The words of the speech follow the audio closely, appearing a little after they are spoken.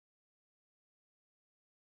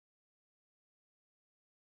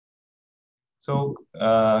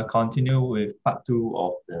Continue with part two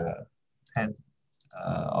of the 10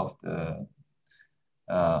 of the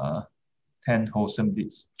uh, 10 wholesome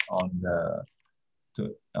deeds on the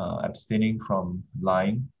abstaining from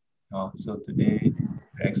lying. So today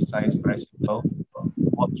the exercise is very simple.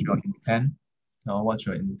 What's your intent? What's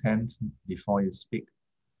your intent before you speak?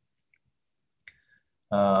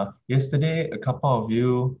 Yesterday, a couple of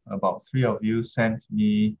you, about 3 of you, sent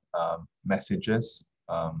me messages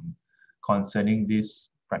concerning this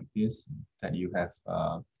practice that you have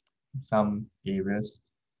some areas.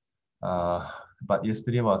 But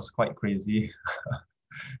yesterday was quite crazy.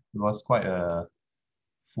 It was quite a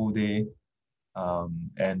full day,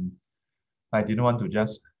 and I didn't want to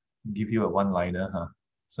just give you a one-liner, huh?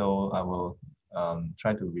 So I will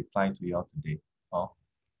try to reply to you all today. Oh,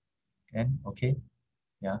 and okay.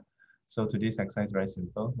 Yeah. So today's exercise is very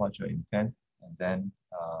simple. What's your intent? And then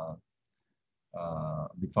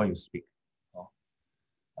before you speak.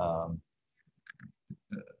 Um,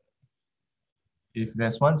 if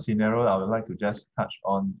there's one scenario I would like to just touch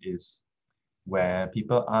on is where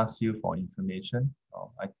people ask you for information.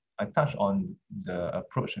 I touched on the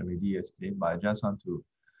approach already yesterday, but I just want to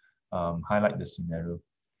highlight the scenario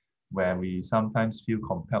where we sometimes feel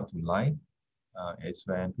compelled to lie. It's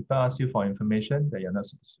when people ask you for information that you're not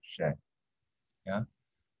supposed to share. Yeah.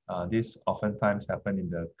 This oftentimes happen in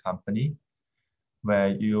the company where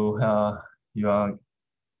you have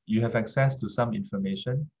access to some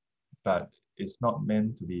information, but it's not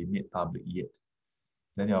meant to be made public yet.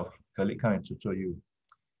 Then your colleague come and tutor you.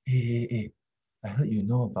 Hey, I heard you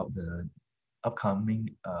know about the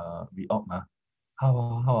upcoming reorg.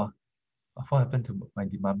 How? What happened to my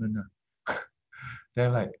department?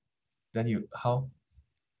 Then how?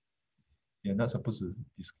 You're not supposed to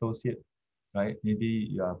disclose it, right? Maybe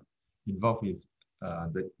you are involved with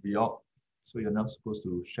the reorg, so you're not supposed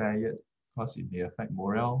to share it because it may affect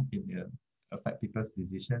morale, it may affect people's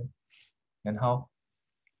decision. And how?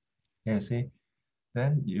 Then you say,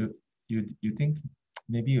 then you think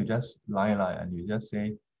maybe you just lie and you just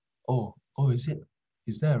say, oh, is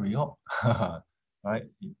there a reorg? Right?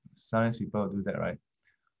 Sometimes people do that, right?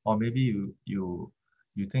 Or maybe you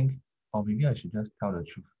think, oh, maybe I should just tell the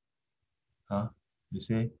truth. Huh? You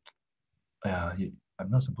say, yeah, I'm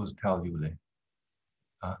not supposed to tell you, leh.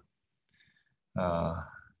 Huh?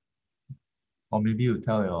 Or maybe you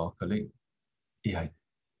tell your colleague, I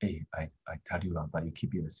tell you, but you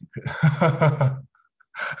keep it a secret.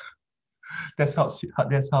 That's how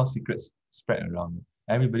secrets spread around.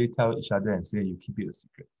 Everybody tell each other and say you keep it a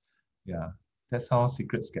secret. Yeah, that's how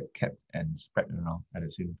secrets get kept and spread around at the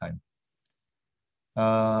same time.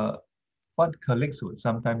 What colleagues would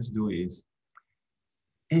sometimes do is,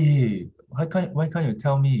 hey, why can't you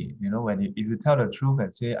tell me? You know, if you tell the truth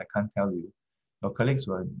and say I can't tell you, your colleagues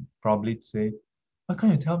will probably say, why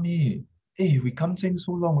can't you tell me? Hey, we come in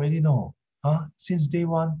so long already, no? Huh? Since day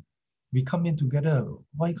one, we come in together.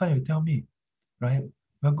 Why can't you tell me? Right?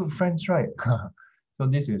 We're good friends, right? So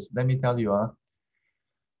let me tell you,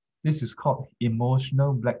 this is called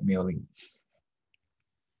emotional blackmailing.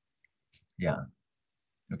 Yeah.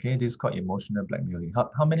 Okay, this is called emotional blackmailing.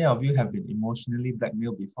 How many of you have been emotionally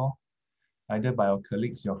blackmailed before? Either by your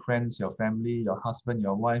colleagues, your friends, your family, your husband,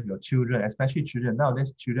 your wife, your children, especially children.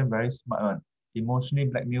 Nowadays, children very smart one. Emotionally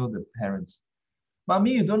blackmail the parents.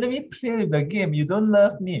 Mommy, you don't let me play with the game. You don't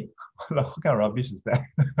love me. What kind of rubbish is that?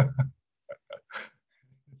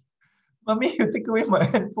 Mommy, you take away my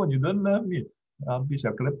handphone. You don't love me. Rubbish.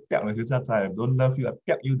 I don't love you. I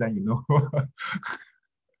piak you, then you know.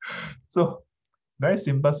 So, very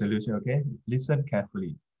simple solution, okay? Listen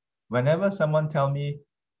carefully. Whenever someone tell me,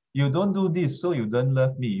 you don't do this, so you don't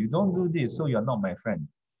love me. You don't do this, so you're not my friend.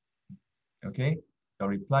 Okay? Your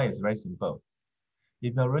reply is very simple.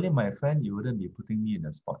 If you're really my friend, you wouldn't be putting me in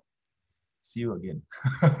a spot. See you again.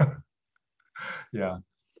 Yeah.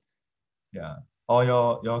 Yeah. Or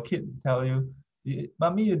your kid tell you,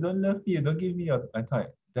 Mommy, you don't love me, you don't give me your time.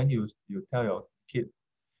 Then you tell your kid,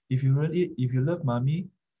 if you love mommy,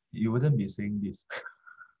 you wouldn't be saying this.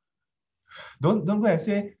 Don't go and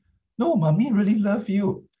say, no, mommy really love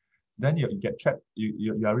you. Then you get trapped.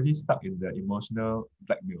 You're already stuck in the emotional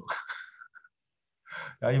blackmail.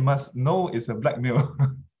 You must know it's a blackmail.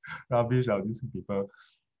 Rubbish of these people.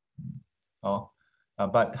 Oh,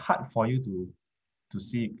 but hard for you to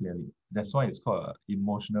see it clearly. That's why it's called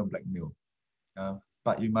emotional blackmail.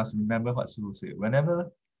 But you must remember what Sue said.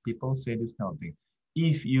 Whenever people say this kind of thing,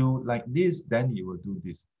 if you like this, then you will do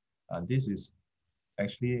this. This is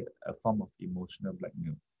actually a form of emotional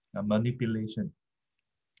blackmail, manipulation.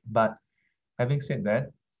 But having said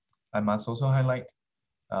that, I must also highlight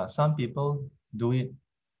some people do it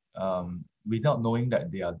without knowing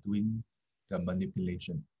that they are doing the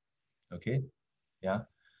manipulation. Okay? Yeah.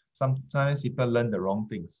 Sometimes people learn the wrong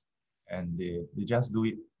things and they just do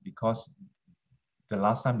it because the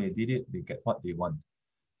last time they did it, they get what they want.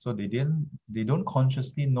 So they don't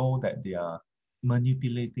consciously know that they are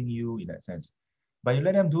manipulating you in that sense. But you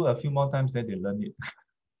let them do a few more times, then they learn it.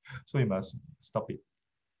 So you must stop it.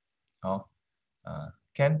 Oh,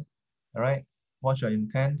 Ken, all right, watch your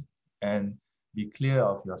intent and be clear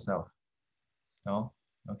of yourself. No,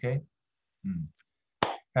 okay. Mm.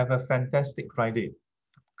 Have a fantastic Friday.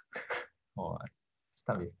 Oh,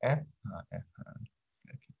 start with F. F.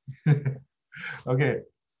 Okay. Okay.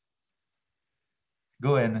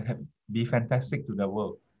 Go and be fantastic to the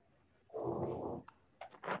world.